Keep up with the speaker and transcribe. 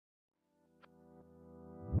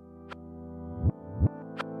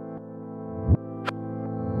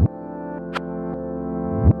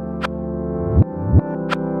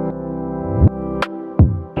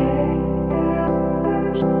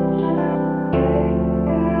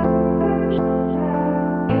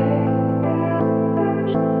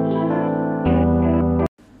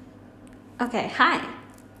Okay, hi.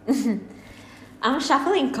 I'm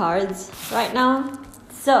shuffling cards right now.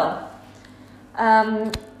 So,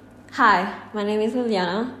 hi, my name is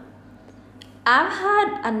Liliana. I've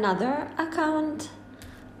had another account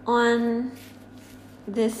on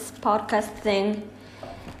this podcast thing,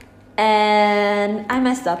 and I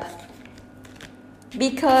messed up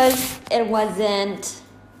because it wasn't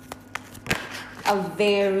a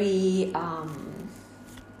very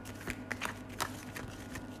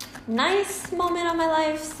nice moment of my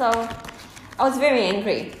life, so I was very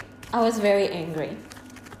angry.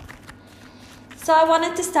 So I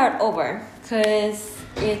wanted to start over because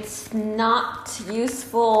it's not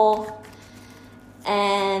useful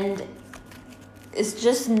and it's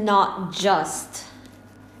just not just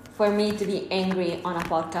for me to be angry on a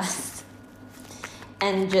podcast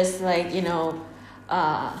and just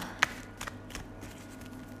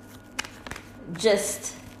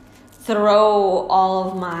just throw all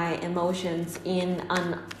of my emotions in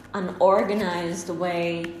an unorganized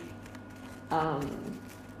way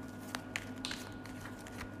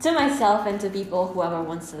to myself and to people, whoever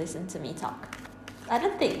wants to listen to me talk. I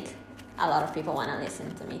don't think a lot of people want to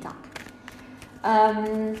listen to me talk.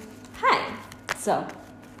 Hi. So,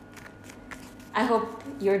 I hope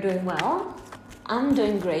you're doing well. I'm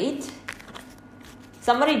doing great.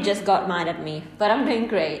 Somebody just got mad at me, but I'm doing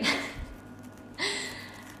great.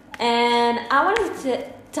 And I wanted to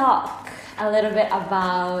talk a little bit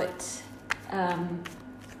about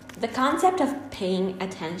the concept of paying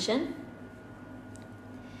attention.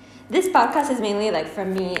 This podcast is mainly for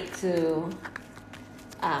me to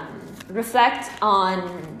reflect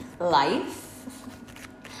on life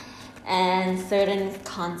and certain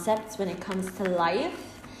concepts when it comes to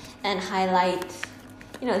life and highlight,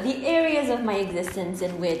 the areas of my existence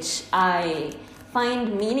in which I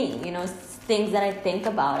find meaning, things that I think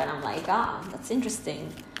about and I'm like, that's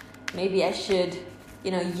interesting. Maybe I should,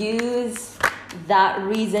 use that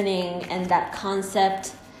reasoning and that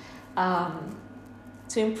concept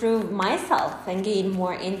to improve myself and gain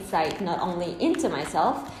more insight, not only into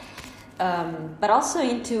myself, but also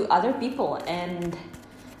into other people and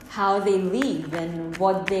how they live and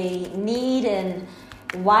what they need and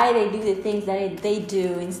why they do the things that they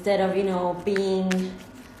do instead of, being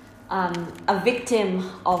a victim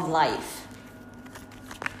of life.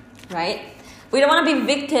 Right? We don't want to be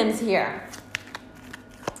victims here.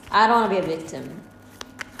 I don't want to be a victim.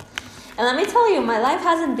 And let me tell you, my life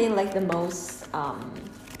hasn't been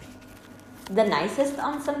the nicest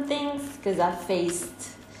on some things because I've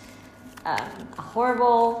faced a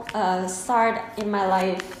horrible start in my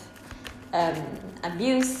life,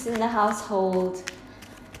 abuse in the household,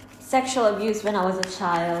 sexual abuse when I was a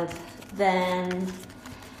child, then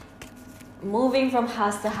moving from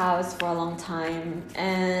house to house for a long time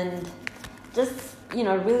and just,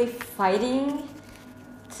 really fighting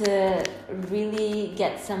to really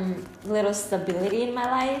get some little stability in my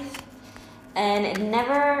life. And it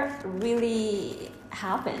never really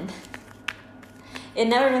happened.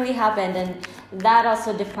 And that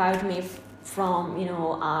also deprived me from,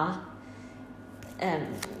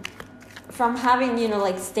 from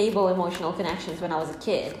having, stable emotional connections when I was a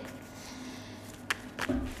kid.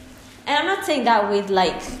 And I'm not saying that with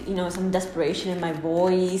some desperation in my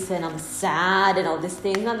voice and I'm sad and all these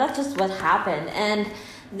things. No, that's just what happened. And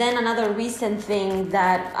then another recent thing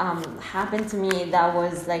that happened to me that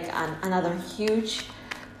was another huge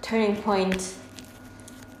turning point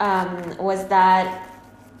was that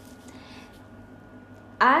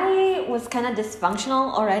I was kind of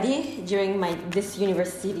dysfunctional already during this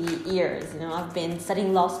university years. I've been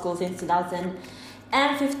studying law school since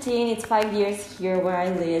 2015. It's 5 years here where I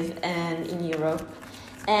live and in Europe,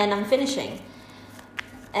 and I'm finishing.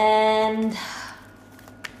 And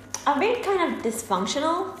I've been kind of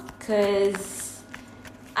dysfunctional because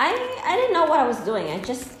I didn't know what I was doing. I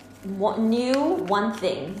just knew one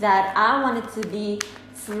thing, that I wanted to be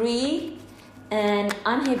free and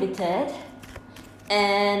uninhibited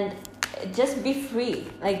and just be free.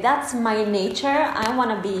 That's my nature. I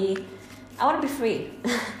want to be free.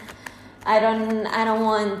 I don't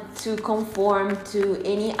want to conform to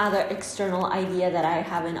any other external idea that I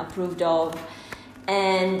haven't approved of.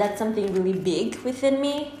 And that's something really big within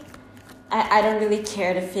me. I don't really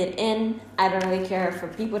care to fit in. I don't really care for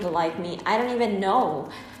people to like me. I don't even know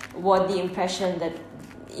what the impression that,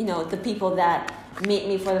 the people that meet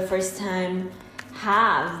me for the first time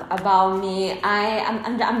have about me.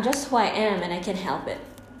 I'm just who I am and I can't help it.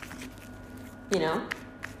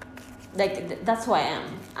 That's who I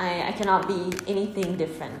am. I cannot be anything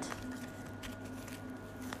different.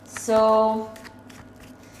 So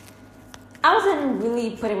I wasn't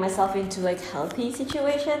really putting myself into healthy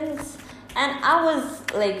situations, And I was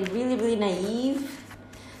like really, really naive.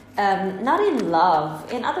 Not in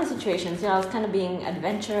love, in other situations, I was kind of being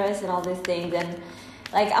adventurous and all these things. And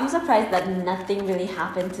like, I'm surprised that nothing really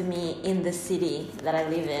happened to me in the city that I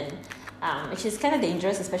live in, which is kind of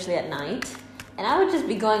dangerous, especially at night. And I would just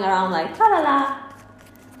be going around like, la la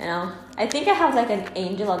la. I think I have like an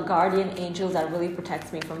angel, a guardian angel that really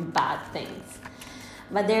protects me from bad things.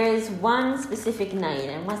 But there is one specific night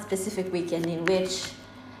and one specific weekend in which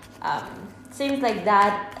seems like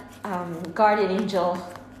that guardian angel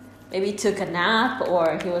maybe took a nap,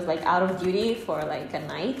 or he was like out of duty for like a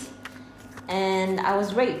night, and I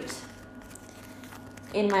was raped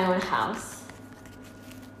in my own house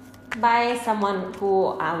by someone who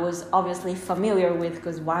I was obviously familiar with,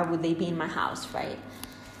 because why would they be in my house, right?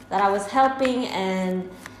 That I was helping, and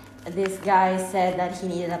this guy said that he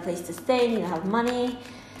needed a place to stay, he didn't have money,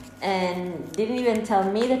 and didn't even tell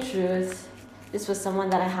me the truth. This was someone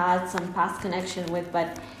that I had some past connection with,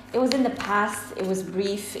 but it was in the past, it was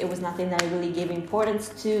brief, it was nothing that I really gave importance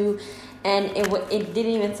to, and it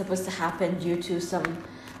didn't even supposed to happen due to some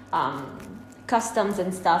customs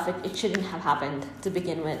and stuff. It shouldn't have happened to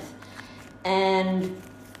begin with. And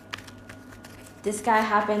this guy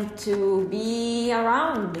happened to be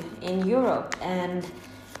around in Europe and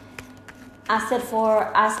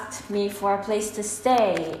asked me for a place to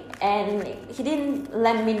stay, and he didn't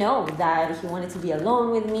let me know that he wanted to be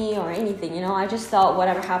alone with me or anything. I just thought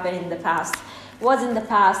whatever happened in the past was in the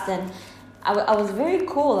past, and I was very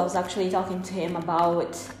cool. I was actually talking to him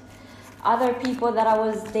about other people that I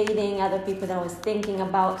was dating, other people that I was thinking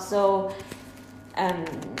about. So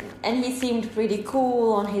and he seemed pretty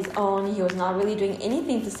cool on his own. He was not really doing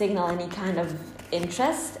anything to signal any kind of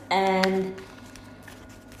interest, and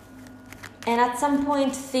at some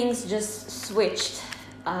point, things just switched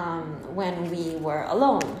when we were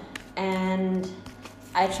alone. And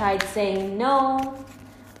I tried saying no.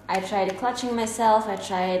 I tried clutching myself. I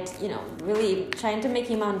tried, really trying to make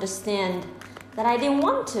him understand that I didn't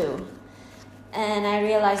want to. And I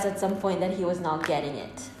realized at some point that he was not getting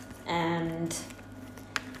it. And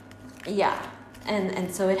yeah,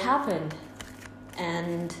 and so it happened.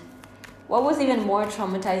 And what was even more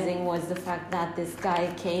traumatizing was the fact that this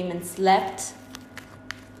guy came and slept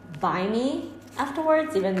by me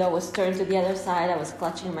afterwards, even though I was turned to the other side. I was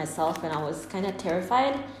clutching myself and I was kind of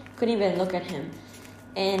terrified. Couldn't even look at him.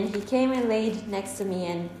 And he came and laid next to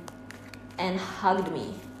me and hugged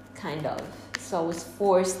me, kind of. So I was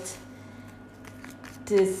forced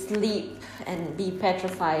to sleep and be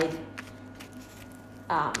petrified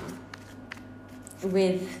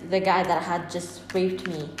with the guy that had just raped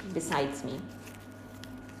me besides me.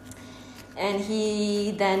 And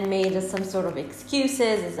he then made some sort of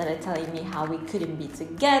excuses and started telling me how we couldn't be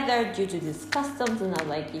together due to these customs. And I was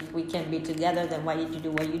like, if we can be together, then why did you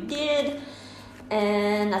do what you did?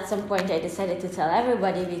 And at some point I decided to tell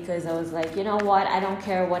everybody, because I was like, you know what? I don't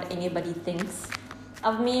care what anybody thinks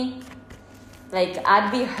of me. Like,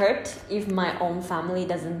 I'd be hurt if my own family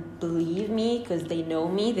doesn't believe me, because they know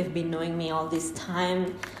me. They've been knowing me all this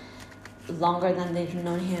time, longer than they've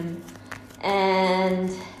known him.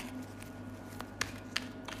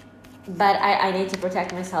 But I need to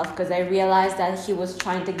protect myself, because I realized that he was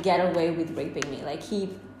trying to get away with raping me. Like, he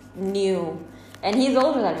knew, and he's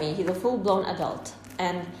older than me. He's a full-blown adult.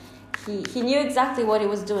 And he knew exactly what he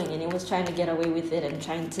was doing, and he was trying to get away with it and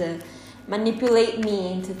trying to manipulate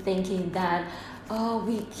me into thinking that,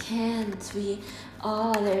 we can't,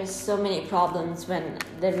 there's so many problems, when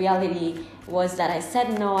the reality was that I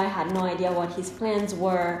said no. I had no idea what his plans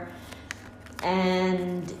were,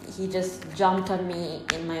 and he just jumped on me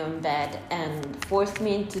in my own bed and forced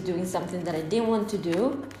me into doing something that I didn't want to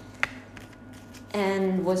do,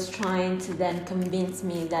 and was trying to then convince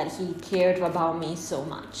me that he cared about me so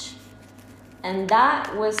much. And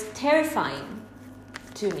that was terrifying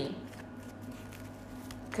to me.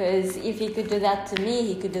 Because if he could do that to me,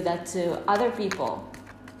 he could do that to other people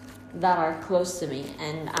that are close to me.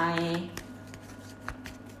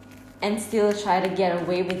 And still try to get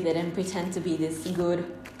away with it and pretend to be this good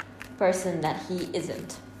person that he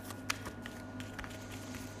isn't.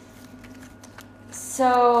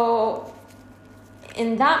 So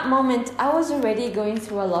in that moment, I was already going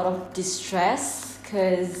through a lot of distress,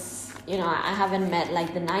 because, I haven't met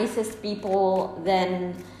like the nicest people.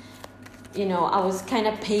 Then, I was kind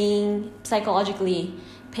of psychologically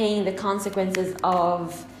paying the consequences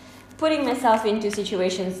of putting myself into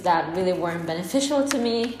situations that really weren't beneficial to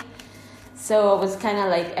me. So it was kind of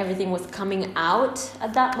like everything was coming out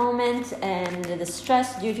at that moment, and the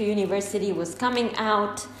stress due to university was coming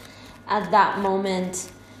out at that moment.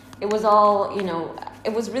 It was all,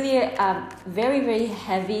 it was really a very, very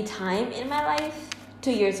heavy time in my life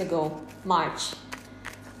 2 years ago, March.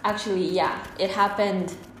 Actually, yeah, it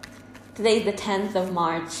happened. Today's the 10th of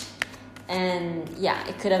March. And yeah,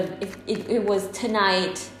 it could have, it was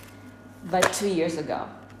tonight, but 2 years ago.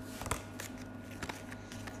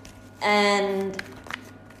 And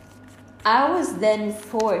I was then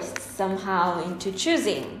forced somehow into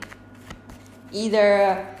choosing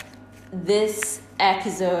either this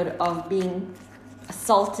episode of being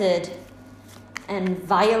assaulted and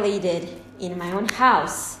violated in my own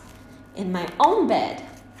house, in my own bed,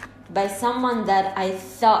 by someone that I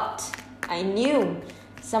thought I knew,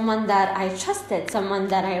 someone that I trusted, someone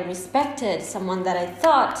that I respected, someone that I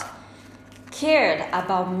thought cared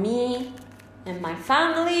about me and my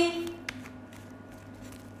family,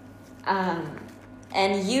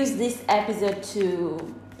 and use this episode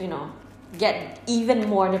to, get even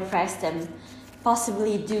more depressed and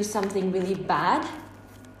possibly do something really bad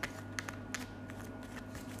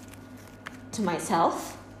to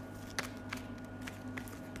myself,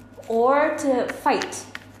 or to fight.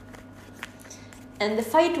 And the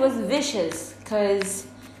fight was vicious because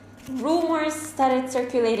rumors started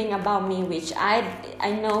circulating about me, which I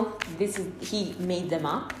know he made them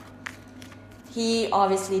up. He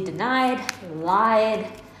obviously denied, lied,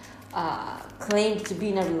 claimed to be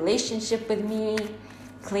in a relationship with me,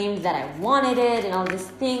 claimed that I wanted it, and all these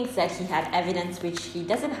things, that he had evidence which he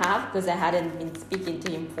doesn't have because I hadn't been speaking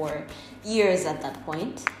to him for years at that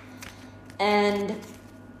point. And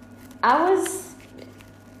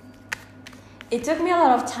it took me a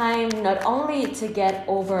lot of time not only to get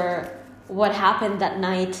over what happened that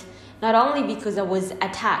night, not only because I was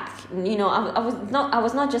attacked, I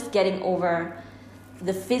was not just getting over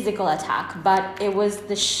the physical attack, but it was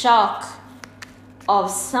the shock of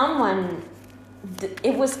someone.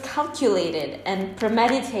 It was calculated and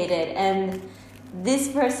premeditated, and this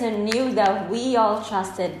person knew that we all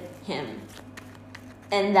trusted him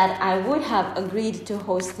and that I would have agreed to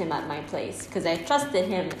host him at my place because I trusted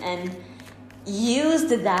him, and used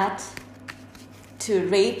that to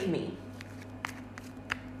rape me.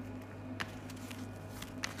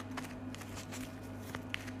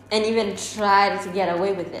 And even tried to get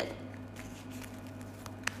away with it.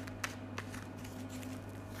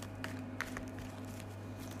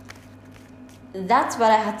 That's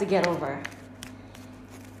what I had to get over.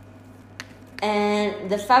 And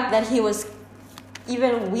the fact that he was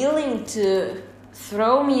even willing to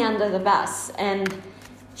throw me under the bus and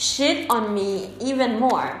shit on me even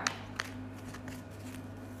more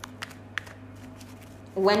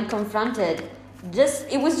when confronted,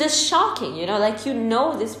 it was just shocking,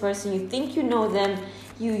 this person, you think you know them,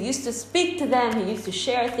 you used to speak to them, you used to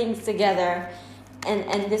share things together,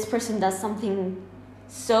 and this person does something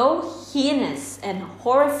so heinous and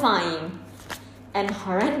horrifying and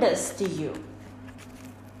horrendous to you.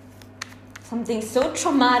 Something so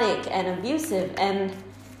traumatic and abusive, and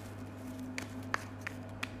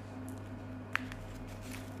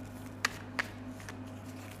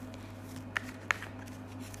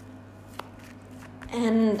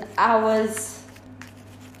I was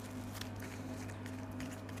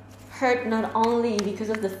hurt not only because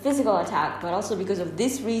of the physical attack, but also because of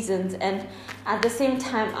these reasons. And at the same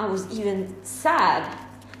time, I was even sad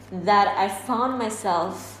that I found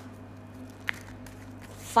myself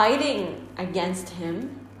fighting against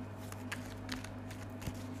him,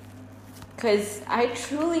 because I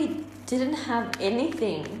truly didn't have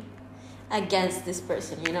anything against this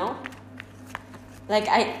person,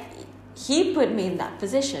 he put me in that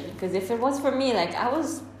position, because if it was for me, I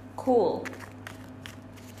was cool.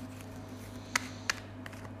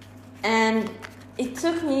 And it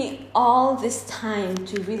took me all this time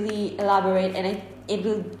to really elaborate, and it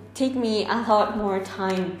will take me a lot more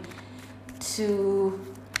time to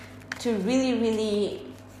really, really,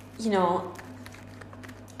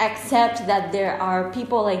 accept that there are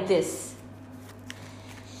people like this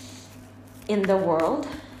in the world.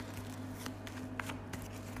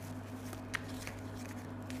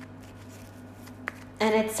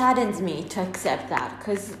 And it saddens me to accept that,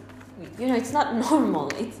 because, it's not normal.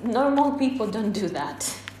 Normal people don't do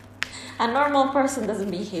that. A normal person doesn't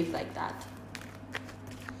behave like that.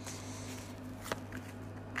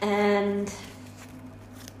 And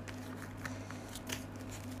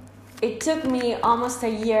it took me almost a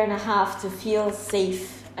year and a half to feel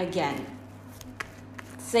safe again.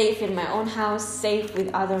 Safe in my own house, safe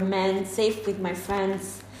with other men, safe with my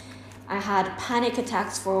friends. I had panic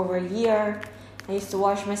attacks for over a year. I used to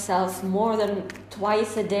wash myself more than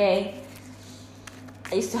twice a day.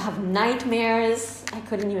 I used to have nightmares. I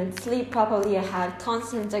couldn't even sleep properly. I had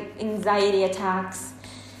constant anxiety attacks.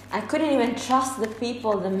 I couldn't even trust the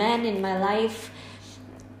people, the men in my life,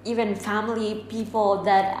 even family people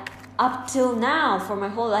that up till now for my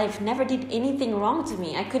whole life never did anything wrong to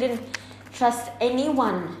me. I couldn't trust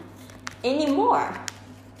anyone anymore.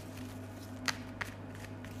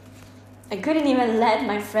 I couldn't even let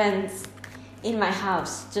my friends in my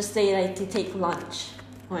house just say like to take lunch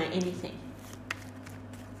or anything.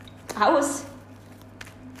 I was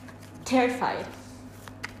terrified.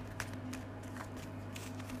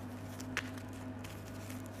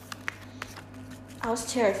 I was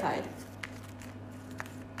terrified.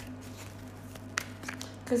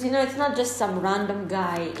 Because, it's not just some random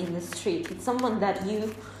guy in the street. It's someone that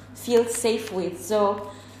you feel safe with.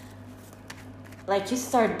 So, like, you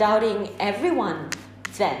start doubting everyone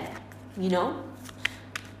then, You're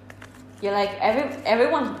like,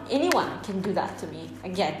 anyone can do that to me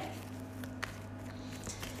again.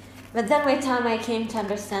 But then with time I came to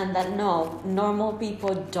understand that no, normal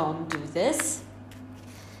people don't do this.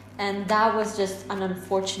 And that was just an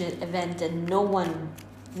unfortunate event, and no one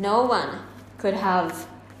could have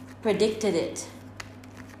predicted it.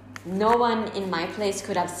 No one in my place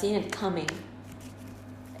could have seen it coming.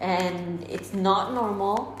 And it's not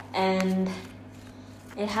normal, and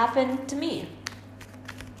it happened to me.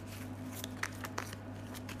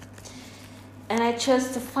 And I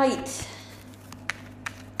chose to fight.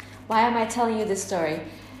 Why am I telling you this story?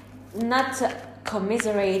 Not to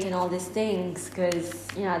commiserate and all these things, because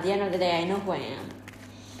at the end of the day I know who I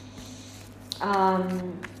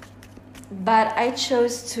am, but I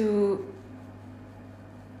chose to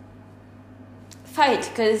fight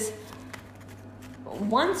because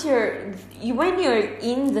when you're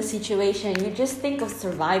in the situation, you just think of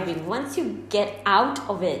surviving. Once you get out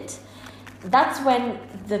of it, that's when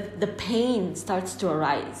the pain starts to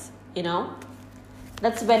arise,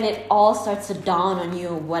 That's when it all starts to dawn on you,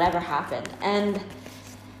 whatever happened. And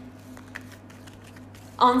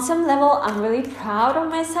on some level, I'm really proud of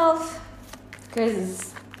myself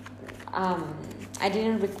because I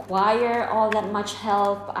didn't require all that much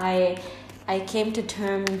help. I came to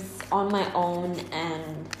terms on my own,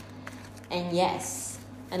 and yes,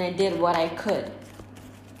 and I did what I could.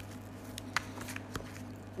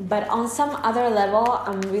 But on some other level,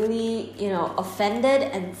 I'm really, offended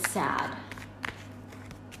and sad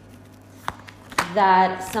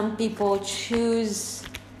that some people choose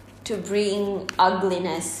to bring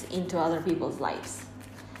ugliness into other people's lives.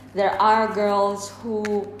 There are girls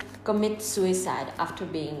who commit suicide after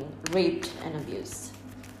being raped and abused.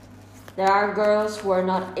 There are girls who are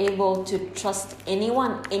not able to trust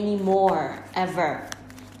anyone anymore, ever,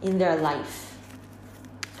 in their life.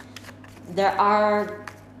 There are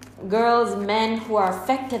girls, men who are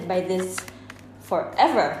affected by this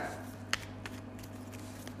forever.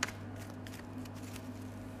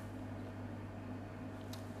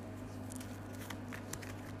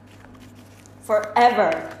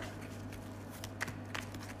 Forever.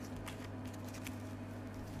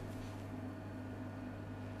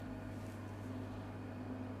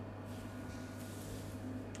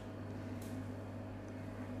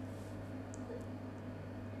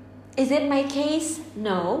 Is it my case?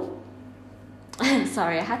 No. I'm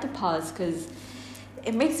sorry, I had to pause because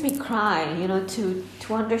it makes me cry, to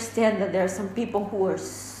understand that there are some people who are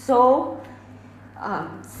so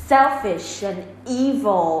selfish and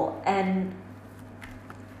evil, and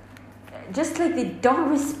just like they don't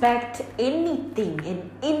respect anything and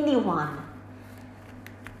anyone,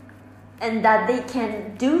 and that they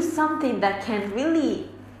can do something that can really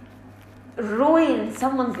ruin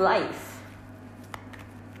someone's life.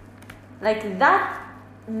 Like that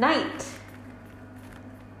night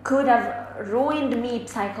could have ruined me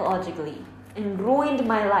psychologically and ruined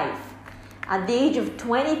my life at the age of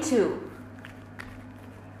 22.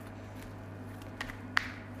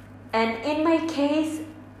 And in my case,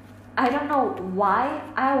 I don't know why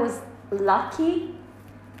I was lucky,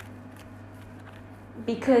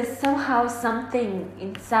 because somehow something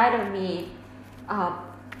inside of me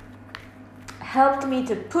helped me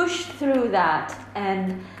to push through that,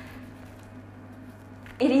 and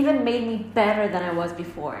it even made me better than I was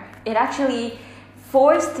before. It actually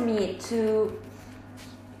forced me to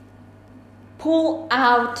pull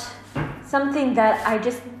out something that I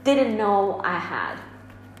just didn't know I had.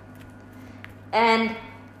 And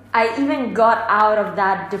I even got out of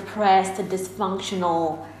that depressed,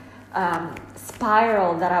 dysfunctional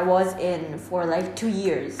spiral that I was in for like 2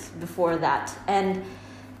 years before that. And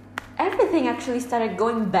everything actually started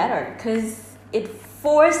going better because it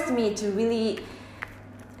forced me to really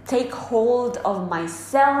take hold of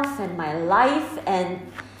myself and my life, and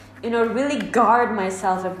really guard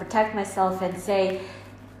myself and protect myself and say,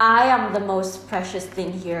 I am the most precious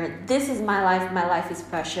thing here. This is my life. My life is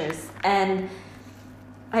precious. And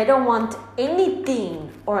I don't want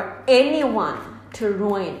anything or anyone to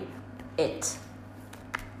ruin it.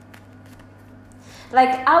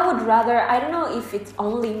 Like, I would rather, I don't know if it's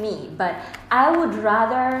only me, but I would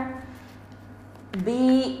rather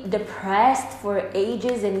be depressed for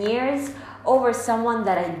ages and years over someone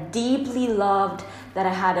that I deeply loved, that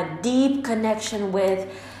I had a deep connection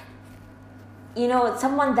with,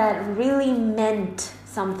 someone that really meant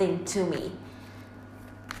something to me.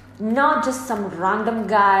 Not just some random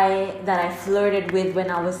guy that I flirted with when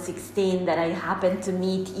I was 16 that I happened to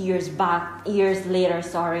meet years later,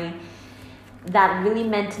 that really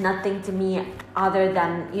meant nothing to me other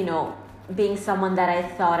than, being someone that I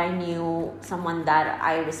thought I knew, someone that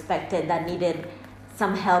I respected, that needed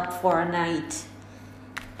some help for a night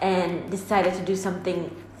and decided to do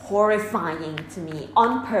something horrifying to me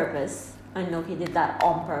on purpose. I know he did that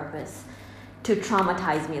on purpose to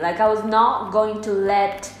traumatize me. Like, I was not going to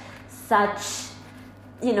let such,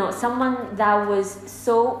 someone that was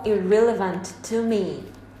so irrelevant to me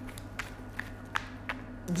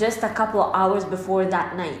just a couple of hours before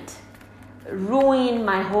that night ruin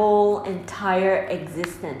my whole entire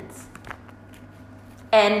existence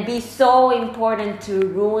and be so important to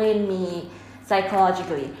ruin me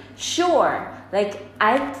psychologically. Sure,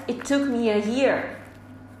 it took me a year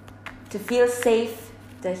to feel safe,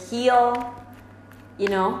 to heal,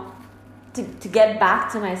 to get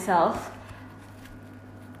back to myself.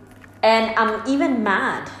 And I'm even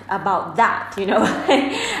mad about that,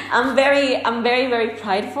 I'm very, very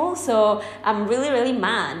prideful. So I'm really, really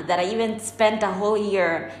mad that I even spent a whole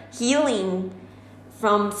year healing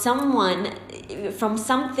from something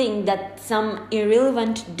that some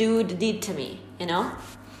irrelevant dude did to me,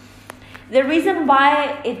 The reason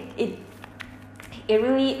why it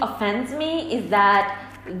really offends me is that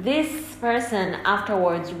this person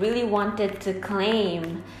afterwards really wanted to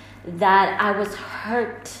claim that I was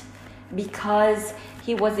hurt because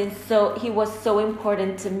he was so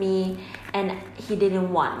important to me and he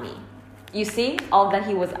didn't want me. You see all that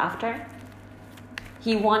he was after?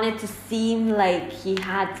 He wanted to seem like he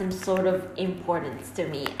had some sort of importance to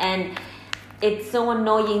me. And it's so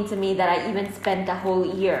annoying to me that I even spent a whole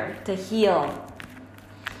year to heal.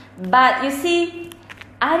 But you see,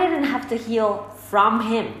 I didn't have to heal from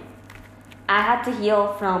him. I had to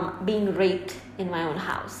heal from being raped in my own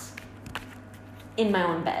house, in my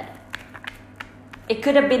own bed. It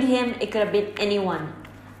could have been him, it could have been anyone.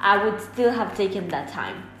 I would still have taken that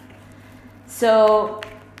time. So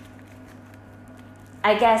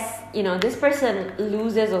I guess, this person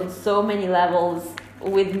loses on so many levels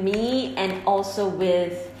with me, and also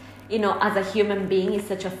with, as a human being, it's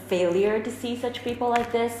such a failure to see such people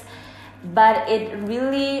like this. But it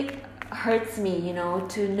really hurts me,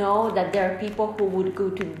 to know that there are people who would go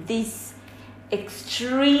to this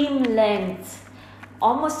extreme length,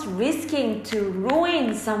 almost risking to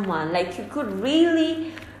ruin someone. Like, you could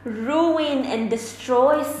really ruin and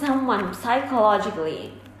destroy someone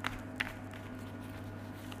psychologically.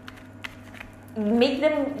 Make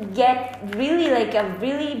them get really a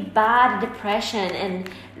really bad depression and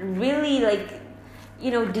really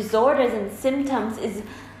disorders and symptoms. Is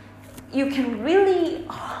you can really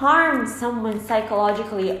harm someone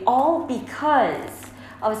psychologically, all because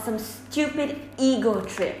of some stupid ego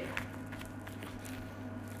trip.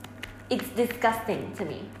 It's disgusting to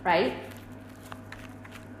me, right?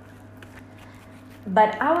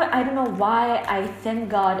 But I don't know why I thank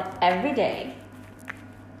God every day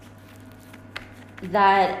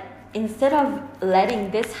that instead of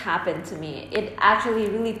letting this happen to me, it actually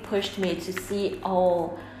really pushed me to see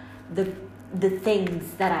all the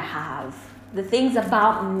things that I have, the things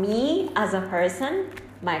about me as a person,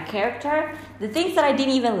 my character, the things that I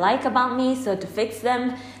didn't even like about me, so to fix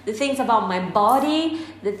them, the things about my body,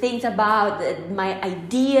 the things about my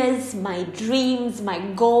ideas, my dreams, my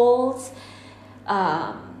goals,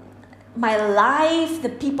 my life, the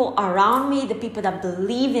people around me, the people that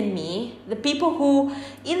believe in me, the people who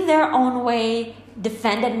in their own way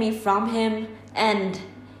defended me from him and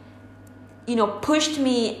pushed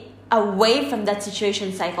me away from that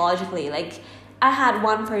situation psychologically. Like, I had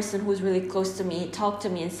one person who's really close to me talk to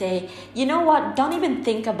me and say, you know what, don't even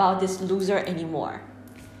think about this loser anymore.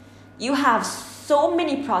 You have so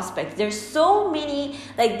many prospects. There's so many,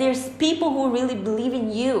 there's people who really believe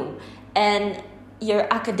in you and your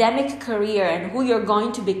academic career and who you're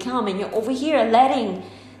going to become, and you're over here letting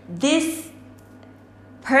this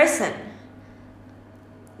person,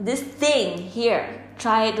 this thing here,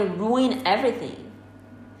 try to ruin everything.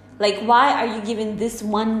 Why are you giving this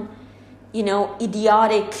one,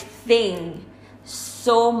 idiotic thing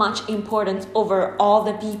so much importance over all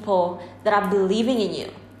the people that are believing in you,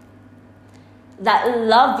 that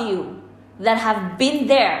love you, that have been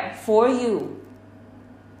there for you.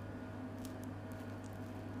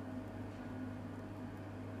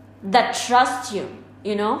 That trust you,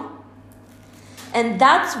 you know? And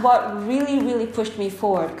that's what really, really pushed me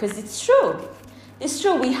forward, because it's true. It's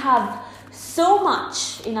true, we have so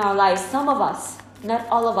much in our lives, some of us, not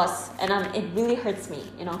all of us, and it really hurts me,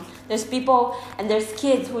 you know. There's people and there's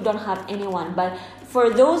kids who don't have anyone, but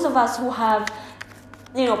for those of us who have,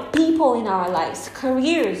 you know, people in our lives,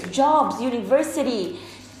 careers, jobs, university,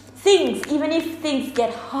 things, even if things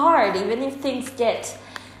get hard, even if things get,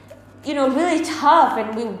 you know, really tough,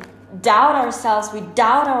 and we doubt ourselves, we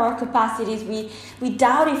doubt our capacities, we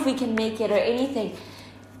doubt if we can make it or anything.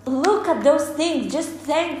 Look at those things. Just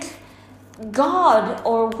thank God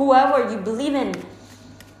or whoever you believe in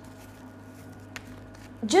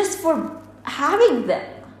just for having them,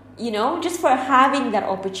 you know, just for having that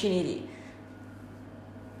opportunity.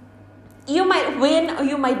 You might win or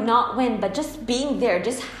you might not win, but just being there,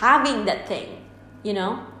 just having that thing, you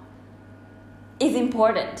know, is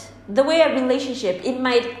important. The way a relationship, it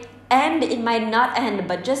might end, it might not end,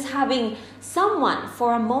 but just having someone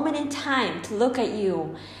for a moment in time to look at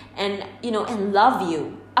you and, you know, and love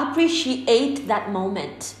you. Appreciate that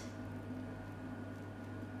moment.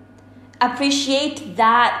 Appreciate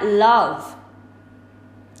that love,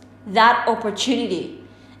 that opportunity.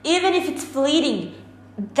 Even if it's fleeting,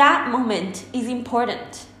 that moment is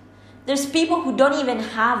important. There's people who don't even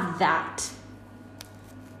have that,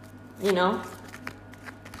 you know.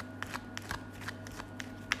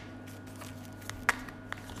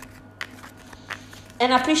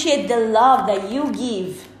 And appreciate the love that you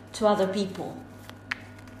give to other people.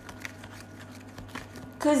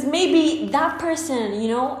 Because maybe that person, you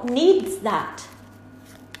know, needs that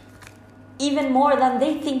even more than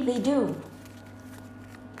they think they do.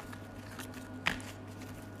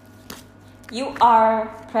 You are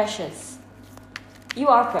precious. You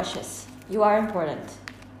are precious. You are important.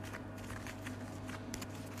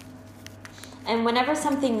 And whenever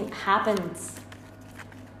something happens,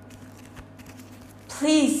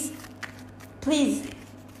 please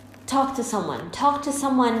talk to someone. Talk to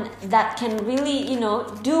someone that can really, you know,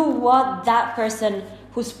 do what that person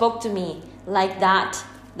who spoke to me like that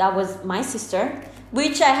was my sister,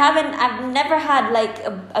 which I've never had like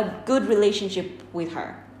a good relationship with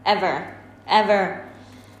her, ever.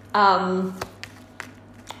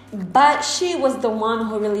 But she was the one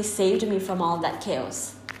who really saved me from all that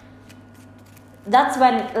chaos. That's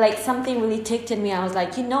when like something really ticked in me. I was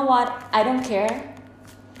like, you know what? I don't care.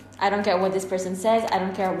 I don't care what this person says. I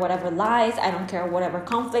don't care whatever lies. I don't care whatever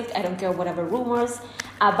conflict. I don't care whatever rumors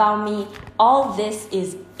about me. All this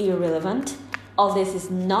is irrelevant. All this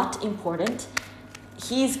is not important.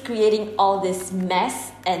 He's creating all this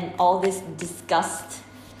mess and all this disgust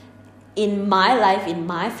in my life, in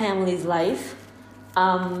my family's life.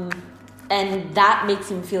 And that makes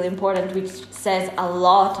him feel important, which says a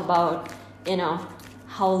lot about, you know,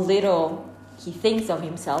 how little he thinks of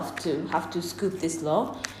himself to have to scoop this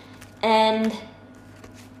low. And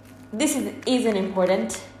this isn't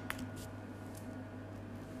important.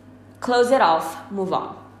 Close it off, move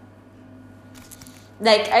on.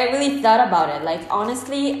 Like, I really thought about it. Like,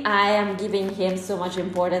 honestly, I am giving him so much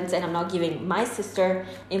importance, and I'm not giving my sister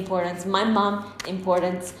importance, my mom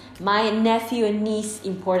importance, my nephew and niece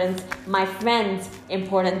importance, my friends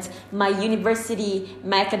importance, my university,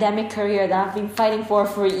 my academic career that I've been fighting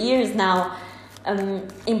for years now,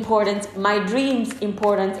 importance, my dreams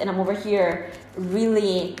importance, and I'm over here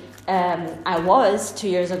really, I was 2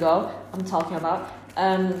 years ago, I'm talking about,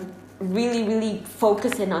 really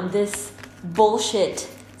focusing on this bullshit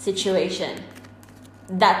situation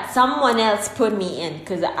that someone else put me in,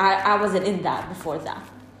 because I wasn't in that before that.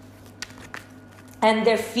 And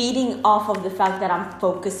they're feeding off of the fact that I'm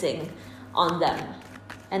focusing on them,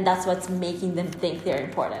 and that's what's making them think they're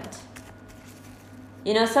important.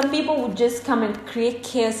 You know, some people would just come and create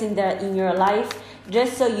chaos in your life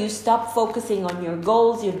just so you stop focusing on your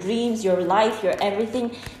goals, your dreams, your life, your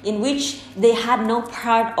everything, in which they had no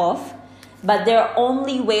part of. But their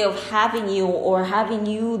only way of having you or having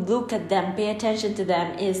you look at them, pay attention to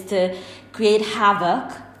them, is to create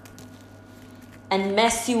havoc and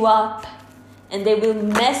mess you up. And they will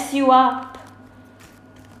mess you up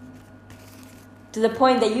to the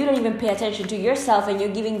point that you don't even pay attention to yourself, and you're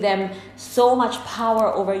giving them so much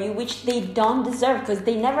power over you, which they don't deserve, because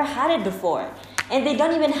they never had it before. And they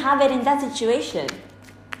don't even have it in that situation.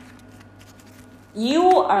 You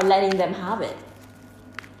are letting them have it.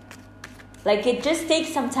 Like, it just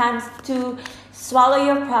takes some time to swallow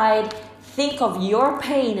your pride, think of your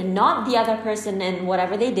pain and not the other person and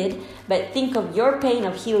whatever they did, but think of your pain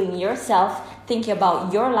of healing yourself, think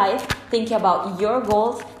about your life, think about your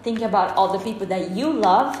goals, think about all the people that you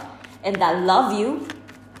love and that love you.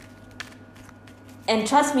 And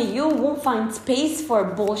trust me, you won't find space for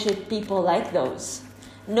bullshit people like those.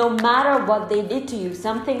 No matter what they did to you,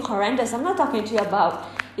 something horrendous. I'm not talking to you about,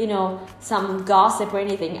 some gossip or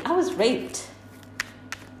anything. I was raped.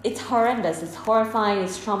 It's horrendous, it's horrifying,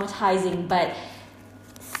 it's traumatizing, but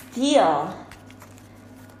still,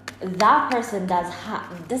 that person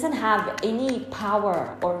doesn't have any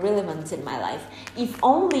power or relevance in my life. If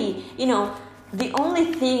only, the only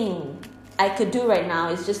thing I could do right now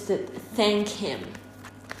is just to thank him.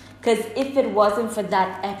 Because if it wasn't for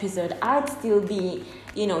that episode, I'd still be,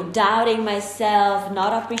 doubting myself,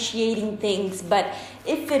 not appreciating things. But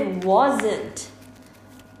if it wasn't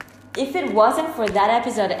for that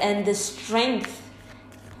episode and the strength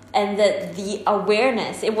and the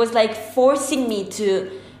awareness, it was like forcing me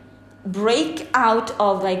to break out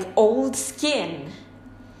of like old skin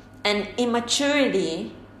and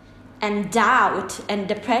immaturity and doubt and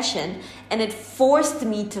depression, and it forced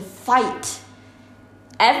me to fight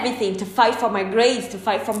everything, to fight for my grades, to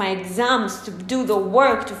fight for my exams, to do the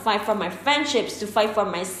work, to fight for my friendships, to fight for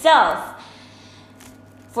myself,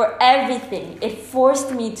 for everything. It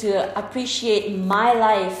forced me to appreciate my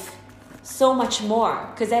life so much more.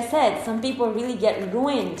 Because I said, some people really get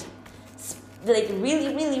ruined, like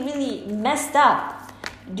really, really, really messed up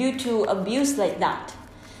due to abuse like that.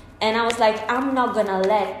 And I was like, I'm not gonna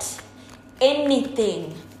let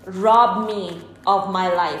anything rob me of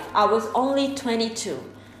my life. I was only 22.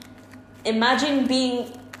 Imagine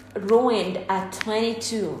being ruined at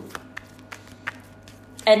 22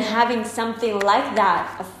 and having something like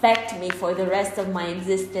that affect me for the rest of my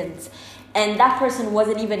existence. And that person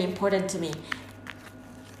wasn't even important to me.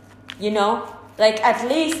 Like at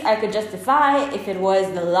least I could justify if it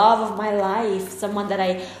was the love of my life, someone that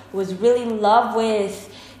I was really in love with,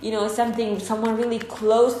 someone really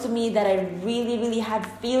close to me that I really, really had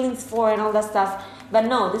feelings for and all that stuff. But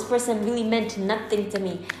no, this person really meant nothing to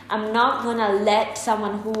me. I'm not gonna let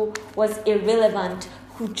someone who was irrelevant,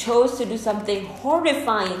 who chose to do something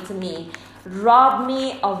horrifying to me, rob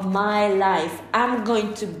me of my life. I'm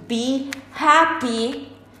going to be happy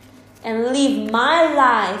and live my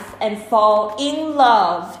life and fall in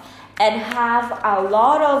love and have a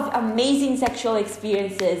lot of amazing sexual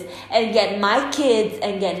experiences and get my kids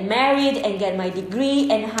and get married and get my degree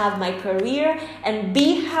and have my career and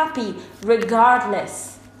be happy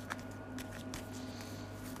regardless.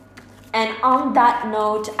 And on that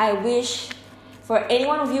note, I wish for any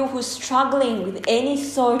one of you who's struggling with any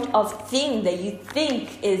sort of thing that you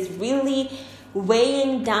think is really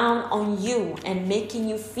weighing down on you and making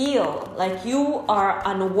you feel like you are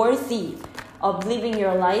unworthy of living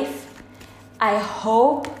your life, I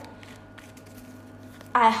hope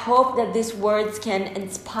that these words can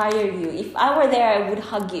inspire you. If I were there, I would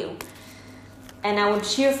hug you and I would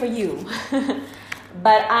cheer for you.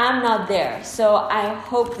 But I'm not there. So I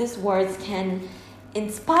hope these words can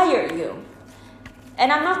inspire you.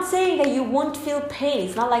 And I'm not saying that you won't feel pain.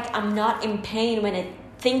 It's not like I'm not in pain when I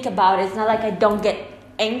think about it. It's not like I don't get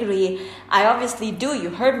angry. I obviously do.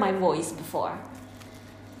 You heard my voice before.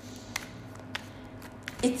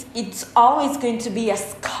 It's always going to be a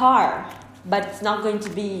scar, but it's not going to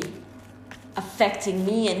be affecting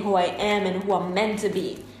me and who I am and who I'm meant to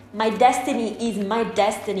be. My destiny is my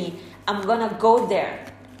destiny. I'm gonna go there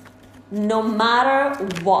no matter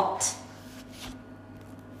what.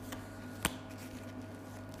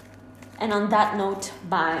 And on that note,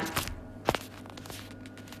 bye.